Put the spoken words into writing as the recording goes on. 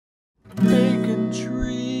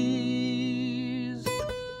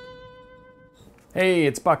Hey,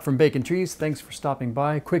 it's Buck from Bacon Trees. Thanks for stopping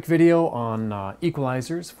by. Quick video on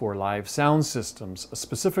equalizers for live sound systems,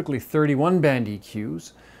 specifically 31 band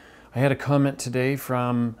EQs. I had a comment today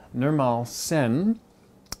from Nirmal Sen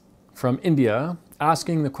from India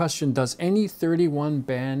asking the question, does any 31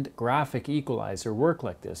 band graphic equalizer work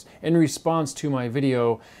like this? In response to my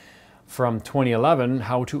video from 2011,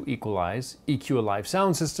 how to equalize, EQ a live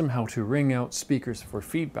sound system, how to ring out speakers for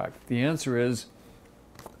feedback. The answer is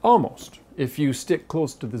almost, if you stick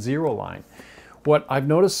close to the zero line. What I've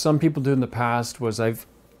noticed some people do in the past was I've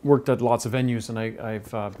worked at lots of venues, and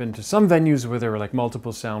I've been to some venues where there were like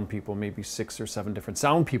multiple sound people, maybe 6 or 7 different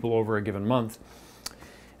sound people over a given month.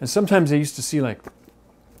 And sometimes I used to see like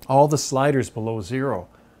all the sliders below zero,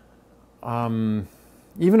 even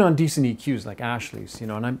on decent EQs like Ashley's,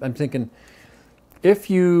 and I'm thinking,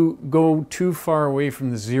 if you go too far away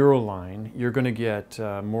from the zero line, you're going to get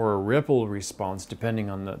more ripple response depending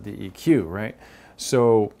on the EQ, right?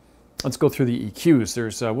 So let's go through the EQs.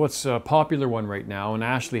 There's what's a popular one right now, and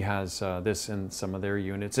Ashley has this in some of their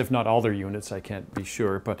units, if not all their units, I can't be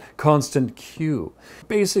sure, but constant Q.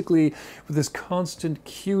 Basically, with this constant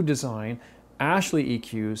Q design, Ashley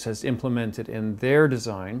EQs has implemented in their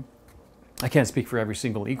design. I can't speak for every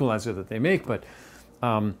single equalizer that they make, but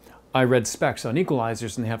I read specs on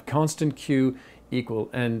equalizers and they have constant Q equal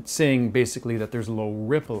and saying basically that there's low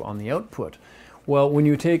ripple on the output. Well, when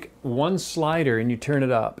you take one slider and you turn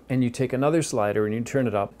it up, and you take another slider and you turn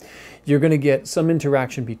it up, you're going to get some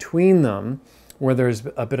interaction between them where there's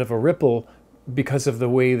a bit of a ripple because of the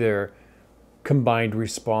way their combined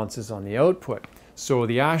responses on the output. So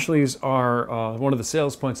the Ashleys are, one of the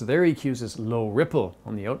sales points of their EQs is low ripple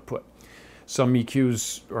on the output. Some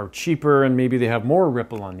EQs are cheaper and maybe they have more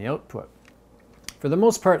ripple on the output. For the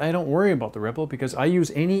most part, I don't worry about the ripple because I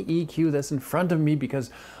use any EQ that's in front of me because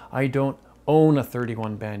I don't own a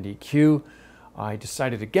 31 band EQ. I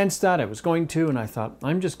decided against that. I was going to, and I thought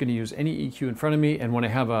I'm just going to use any EQ in front of me, and when I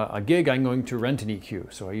have a gig, I'm going to rent an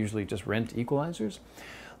EQ. So I usually just rent equalizers.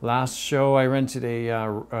 Last show I rented a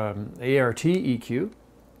ART EQ.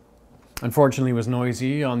 Unfortunately, it was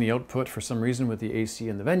noisy on the output for some reason with the AC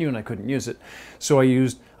in the venue, and I couldn't use it. So I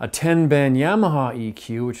used a 10-band Yamaha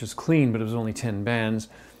EQ, which was clean, but it was only 10 bands.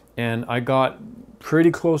 And I got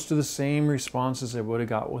pretty close to the same responses I would have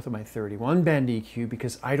got with my 31-band EQ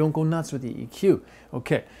because I don't go nuts with the EQ.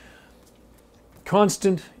 Okay,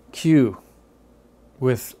 constant Q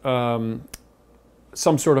with some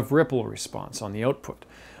sort of ripple response on the output.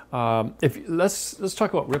 Let's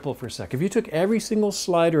talk about ripple for a sec. If you took every single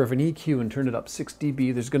slider of an EQ and turned it up 6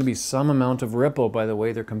 dB, there's going to be some amount of ripple by the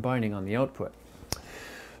way they're combining on the output.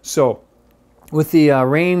 So with the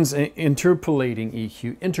Rane's interpolating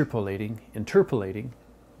EQ, interpolating,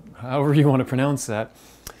 however you want to pronounce that,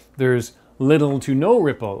 there's little to no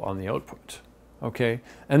ripple on the output. Okay,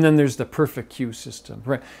 and then there's the perfect Q system,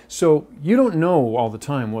 right? So you don't know all the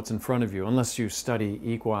time what's in front of you unless you study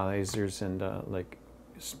equalizers and like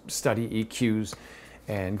study EQs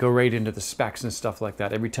and go right into the specs and stuff like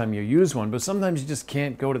that every time you use one. But sometimes you just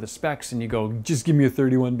can't go to the specs and you go, just give me a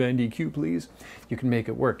 31 band EQ, please. You can make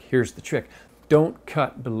it work. Here's the trick. Don't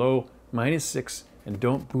cut below -6 and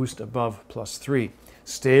don't boost above +3.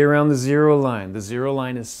 Stay around the zero line. The zero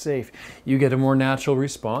line is safe. You get a more natural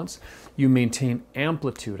response. You maintain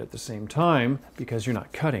amplitude at the same time because you're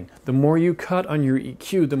not cutting. The more you cut on your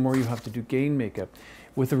EQ, the more you have to do gain makeup.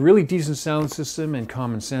 With a really decent sound system and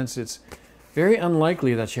common sense, it's very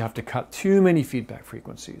unlikely that you have to cut too many feedback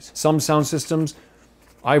frequencies. Some sound systems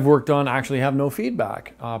I've worked on actually have no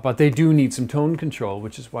feedback, but they do need some tone control,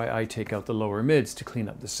 which is why I take out the lower mids to clean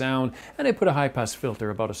up the sound, and I put a high-pass filter,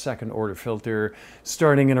 about a second order filter,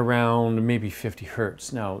 starting at around maybe 50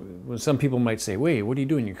 hertz. Now, some people might say, wait, what are you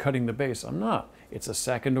doing? You're cutting the bass. I'm not. It's a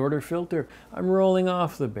second order filter. I'm rolling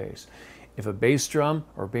off the bass. If a bass drum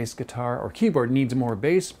or bass guitar or keyboard needs more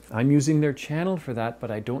bass, I'm using their channel for that, but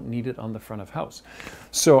I don't need it on the front of house.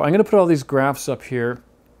 So I'm going to put all these graphs up here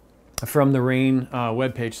from the Rane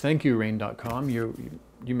webpage. Thank you, Rane.com. You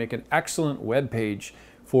make an excellent webpage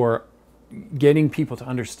for getting people to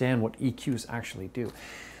understand what EQs actually do.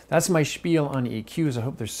 That's my spiel on EQs. I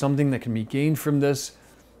hope there's something that can be gained from this.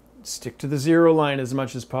 Stick to the zero line as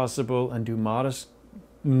much as possible and do modest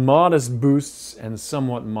boosts and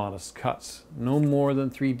somewhat modest cuts. No more than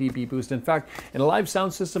 3 dB boost. In fact, in a live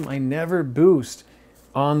sound system, I never boost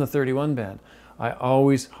on the 31 band. I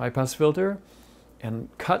always high pass filter and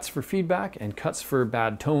cuts for feedback and cuts for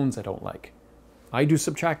bad tones I don't like. I do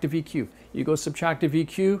subtractive EQ. You go subtractive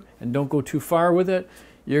EQ and don't go too far with it,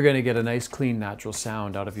 you're going to get a nice clean natural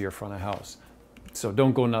sound out of your front of house. So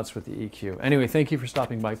don't go nuts with the EQ. Anyway, thank you for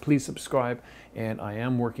stopping by. Please subscribe. And I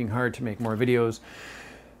am working hard to make more videos.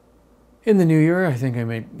 In the new year, I think I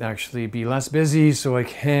may actually be less busy so I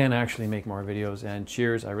can actually make more videos. And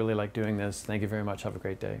cheers, I really like doing this. Thank you very much. Have a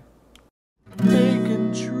great day. Make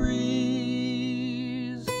a tree.